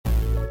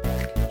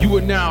You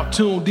are now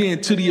tuned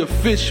in to the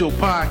official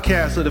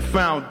podcast of the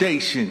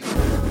Foundation.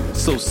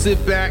 So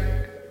sit back,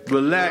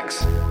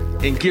 relax,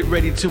 and get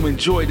ready to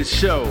enjoy the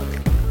show.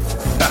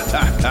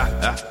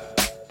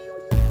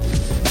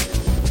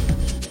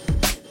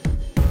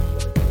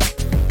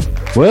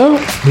 Well,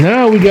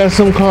 now we got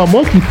something called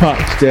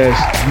monkeypox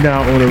that's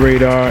now on the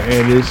radar,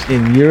 and it's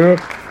in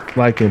Europe,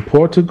 like in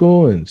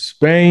Portugal and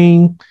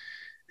Spain,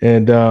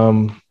 and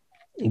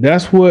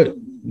that's what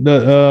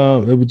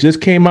it just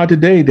came out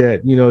today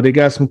that they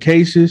got some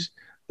cases.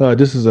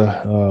 This is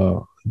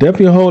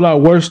definitely a whole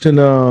lot worse than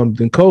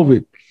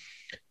COVID.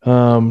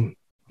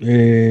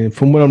 And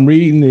from what I'm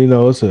reading,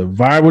 it's a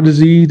viral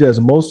disease that's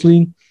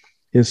mostly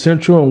in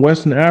Central and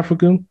Western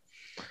Africa.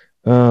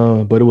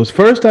 But it was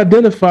first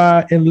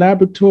identified in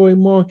laboratory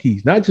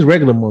monkeys, not just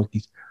regular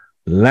monkeys,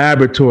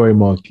 laboratory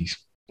monkeys.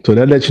 So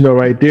that lets you know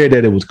right there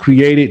that it was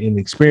created and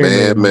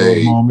experimented.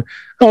 Man-made.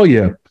 Oh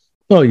yeah.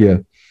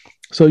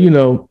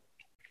 So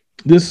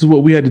this is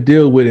what we had to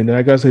deal with, and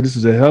like I said, this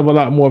is a hell of a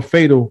lot more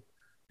fatal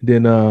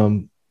than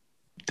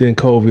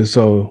COVID.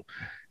 So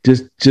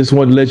just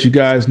wanted to let you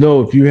guys know,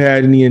 if you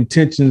had any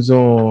intentions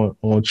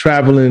on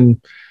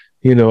traveling,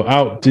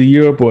 out to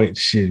Europe or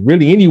shit,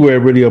 really anywhere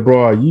really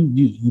abroad,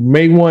 you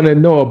may want to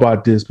know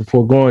about this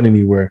before going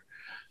anywhere.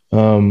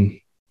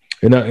 I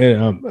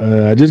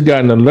just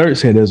got an alert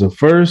saying there's a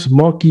first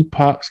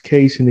monkeypox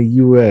case in the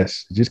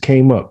U.S. It just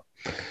came up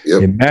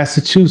in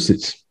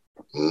Massachusetts.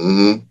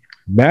 Mm-hmm.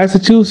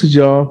 Massachusetts,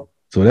 y'all.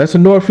 So that's the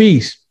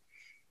Northeast.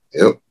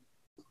 Yep.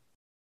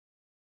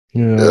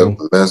 Yep,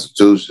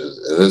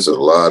 Massachusetts, and there's a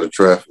lot of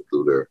traffic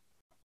through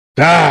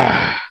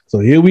there. So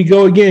here we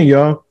go again,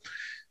 y'all.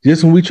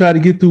 Just when we try to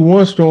get through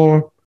one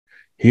storm,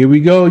 here we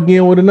go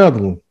again with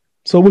another one.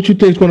 So what you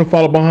think is going to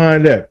follow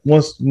behind that?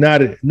 Once now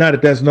that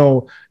that's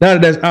known, now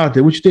that that's out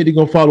there, what you think they're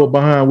going to follow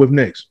behind with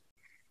next?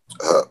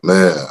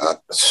 Man,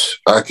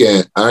 I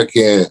can't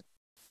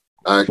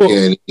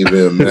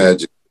even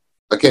imagine.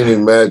 I can't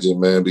even imagine,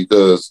 man,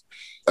 because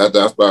after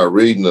I started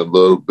reading a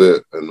little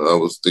bit, and I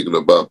was thinking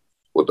about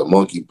what the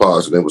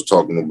monkeypox, and they was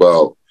talking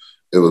about,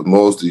 it was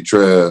mostly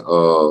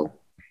transferred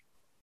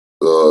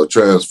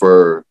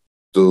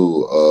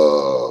through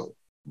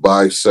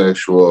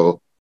bisexual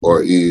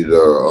or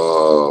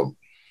either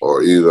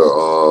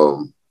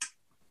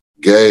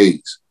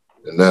gays,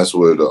 and that's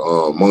where the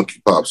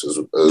monkeypox is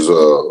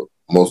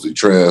mostly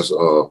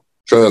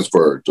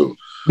transferred to.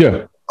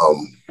 Yeah.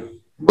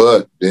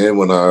 But then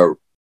when I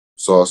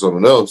saw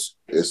something else,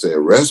 it said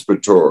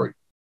respiratory.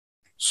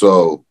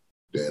 So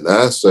then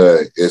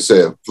it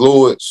said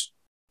fluids,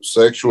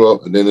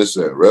 sexual, and then it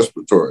said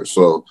respiratory.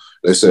 So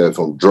they said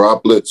from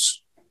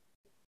droplets,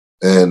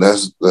 and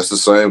that's the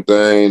same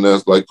thing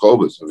as like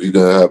COVID. If you're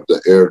gonna have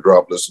the air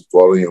droplets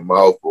fall in your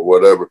mouth or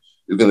whatever,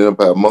 you can end up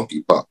having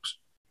monkeypox.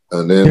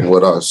 And then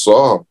what I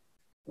saw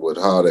with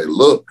how they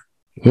look,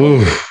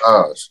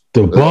 gosh,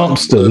 the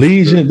bumps, the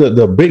lesion,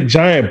 the big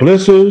giant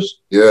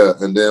blisters. Yeah,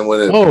 and then when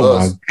it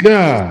my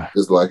God,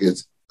 it's like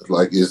it's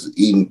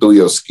eating through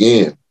your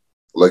skin,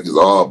 like it's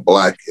all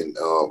black and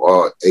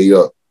all ate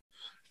up,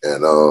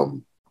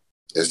 and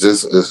it's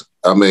just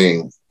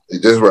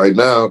right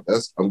now.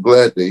 I'm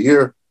glad to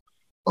hear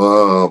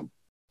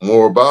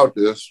more about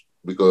this,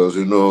 because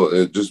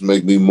it just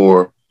make me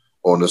more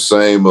on the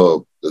same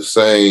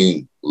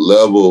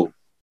level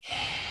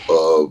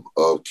of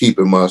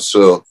keeping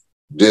myself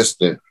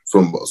distant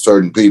from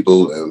certain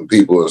people and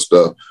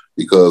stuff,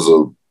 because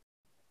of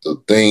the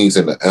things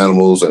and the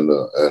animals and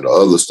the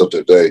other stuff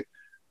that they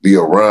be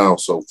around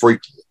so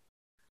frequently.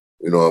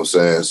 You know what I'm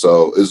saying?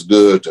 So it's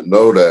good to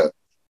know that,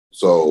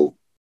 so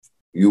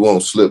you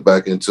won't slip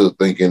back into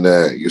thinking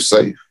that you're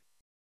safe,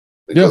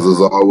 because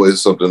there's always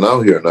something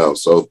out here now.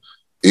 So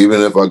even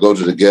if I go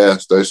to the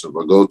gas station, if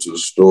I go to the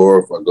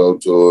store, if I go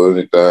to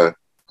anything,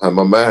 I have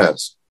my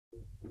mask.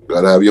 You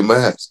gotta have your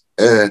mask.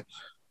 And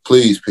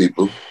please,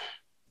 people,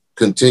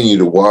 continue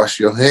to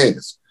wash your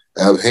hands.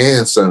 Have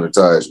hand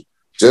sanitizer.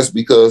 Just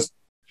because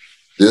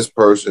this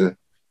person,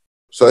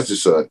 such and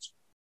such,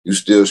 you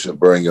still should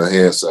bring your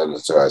hand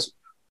sanitizer.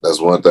 That's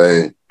one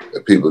thing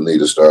that people need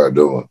to start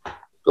doing.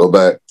 Go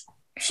back,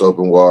 soap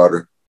and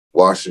water,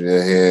 washing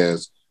your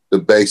hands, the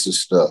basic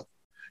stuff.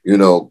 A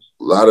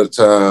lot of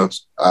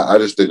times, I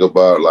just think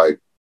about like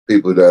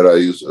people that I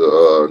used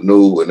to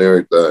knew and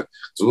everything.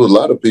 So a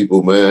lot of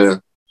people,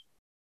 man,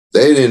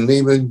 they didn't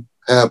even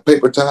have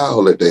paper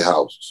towel at their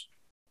houses.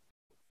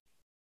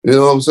 You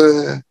know what I'm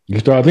saying? You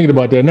start thinking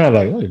about that now,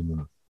 like,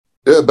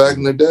 yeah, back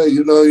in the day,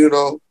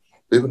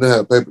 people didn't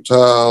have paper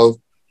towels.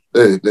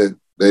 They didn't,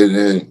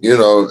 it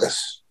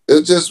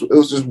was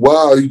just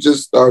wild. You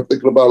just start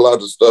thinking about a lot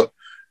of stuff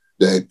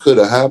that could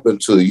have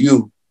happened to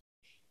you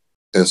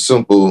in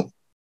simple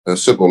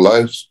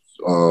life,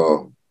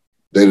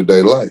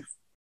 day-to-day life.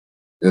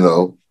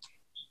 I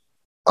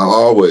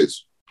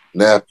always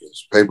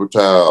napkins, paper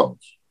towels,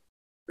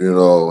 hand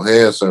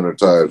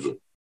sanitizer,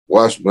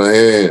 wash my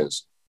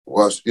hands.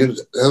 It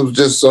was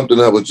just something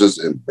that was just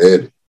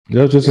embedded.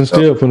 That was just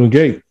instilled from the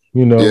gate,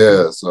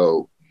 Yeah,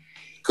 so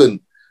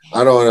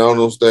I don't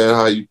understand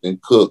how you can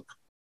cook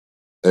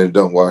and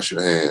don't wash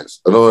your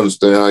hands. I don't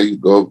understand how you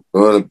go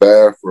in the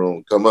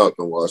bathroom, come out,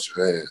 and wash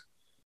your hands.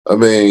 I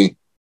mean,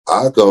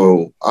 I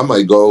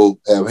might go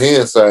have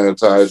hand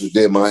sanitizer,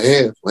 dip my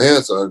hands for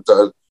hand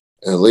sanitizer,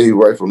 and leave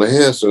right from the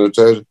hand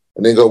sanitizer,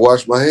 and then go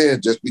wash my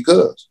hands just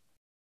because.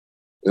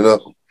 You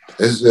know,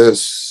 it's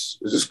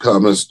just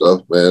common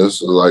stuff, man.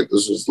 This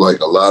is like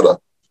a lot of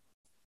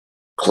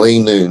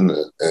cleaning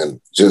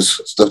and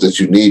just stuff that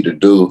you need to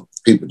do.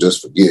 People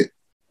just forget,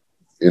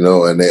 you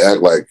know, and they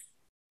act like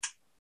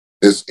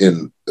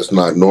it's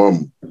not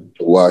normal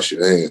to wash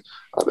your hands.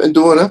 I've been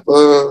doing that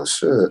for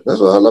shit. That's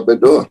all I've been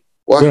doing.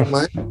 Washing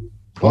my hands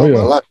all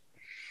my life.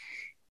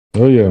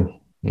 Oh yeah.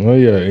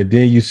 And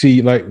then you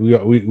see, like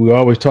we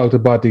always talked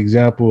about the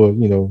example of,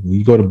 you know,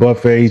 you go to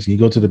buffets and you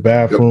go to the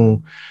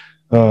bathroom,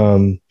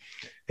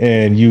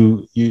 and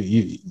you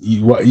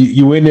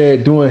in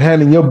there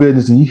handling your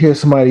business, and you hear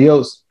somebody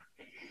else,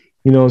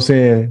 you know what I'm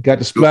saying, got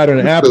the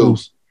splattering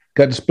apples,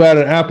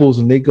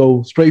 and they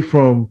go straight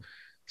from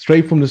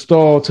the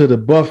stall to the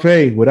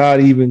buffet without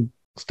even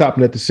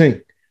stopping at the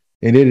sink.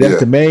 And then that's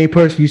the main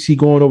person you see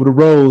going over the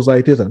rows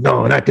like this. Like,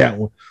 no, not that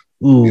one.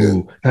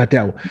 Ooh, not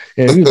that one.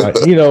 And you like,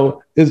 you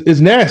know, it's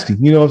nasty.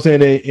 You know what I'm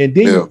saying? And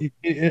then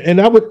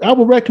and I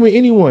would recommend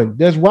anyone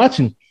that's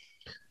watching.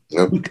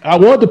 I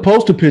want the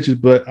poster pictures,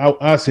 but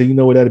I say, you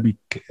know what,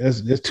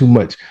 that's too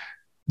much.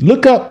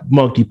 Look up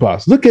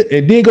monkeypox.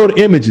 And then go to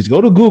images.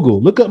 Go to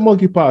Google. Look up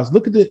monkeypox.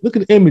 Look at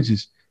the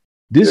images.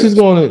 This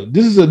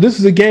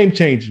is a game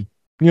changer.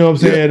 You know what I'm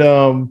saying?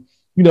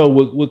 You know,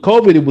 with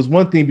COVID, it was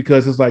one thing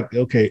because it's like,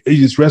 okay, it's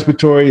just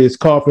respiratory, it's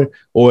coughing,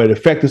 or it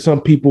affected some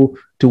people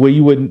to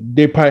where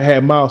they probably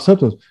had mild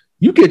symptoms.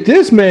 You get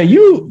this, man,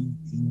 you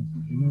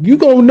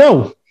gonna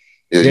know.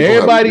 Yeah,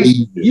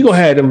 everybody, you gonna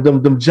have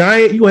them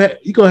giant,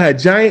 you gonna have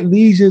giant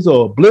lesions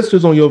or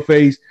blisters on your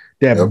face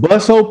that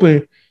bust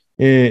open,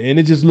 and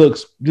it just look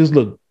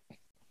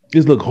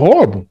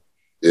horrible.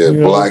 Yeah, you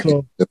know, black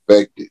and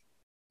infected.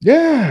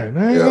 Yeah,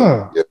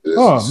 man.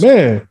 Oh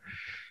man.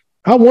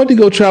 I want to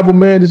go travel,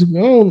 man.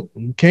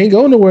 Can't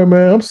go nowhere,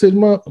 man. I'm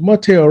sitting my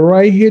tail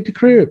right here at the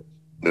crib.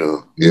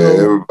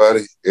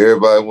 Everybody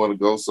want to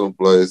go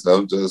someplace.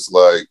 I'm just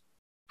like,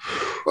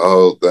 my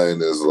whole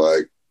thing is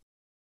like,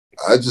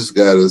 I just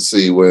got to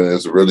see when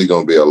it's really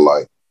going to be a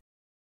light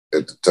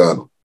at the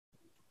tunnel.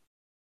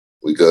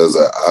 Because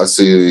I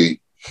see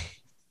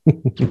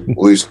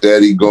we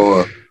steady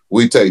going.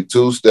 We take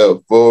 2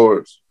 steps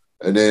forwards,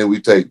 and then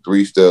we take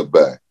 3 steps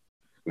back.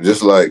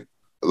 Just like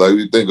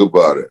you think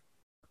about it.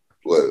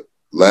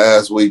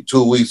 Last week,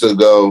 2 weeks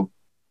ago,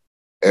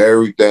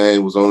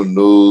 everything was on the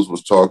news,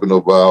 was talking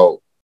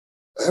about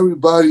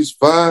everybody's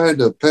fine,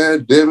 the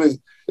pandemic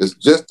is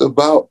just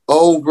about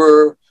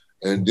over.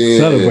 And then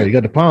celebrate. You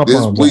got the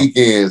pom-poms this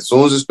weekend, as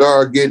soon as it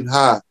started getting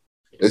hot,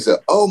 they said,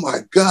 oh my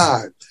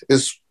God,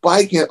 it's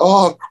spiking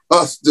all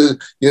across the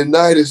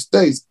United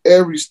States.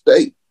 Every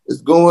state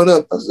is going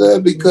up. I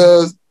said,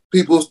 because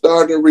people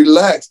started to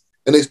relax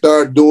and they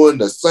started doing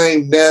the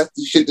same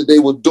nasty shit that they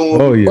were doing.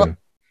 Oh, yeah.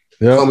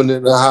 Coming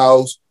in the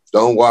house,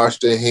 don't wash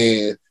their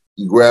hands.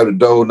 You grab the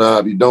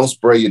doorknob. You don't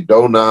spray your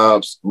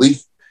doorknobs. You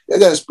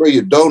got to spray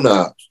your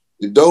doorknobs.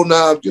 Your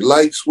doorknobs, your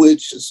light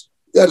switches,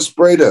 you got to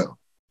spray them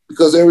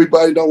because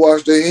everybody don't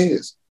wash their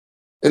hands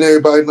and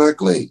everybody not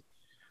clean.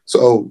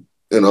 So,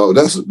 you know,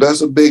 that's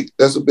a big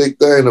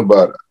thing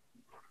about it.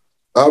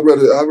 I'd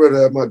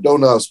rather have my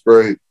doorknob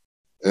sprayed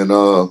and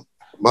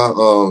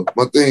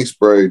my thing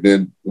sprayed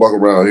than walk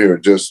around here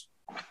and just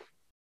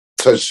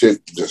touch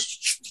shit.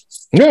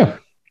 Yeah.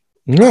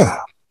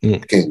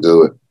 Can't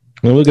do it.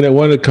 I'm looking at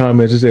one of the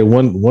comments. It said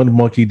one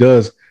monkey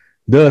does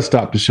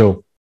stop the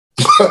show.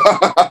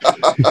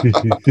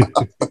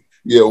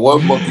 Yeah,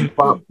 one monkey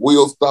pop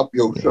will stop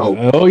your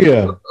show. Oh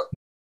yeah.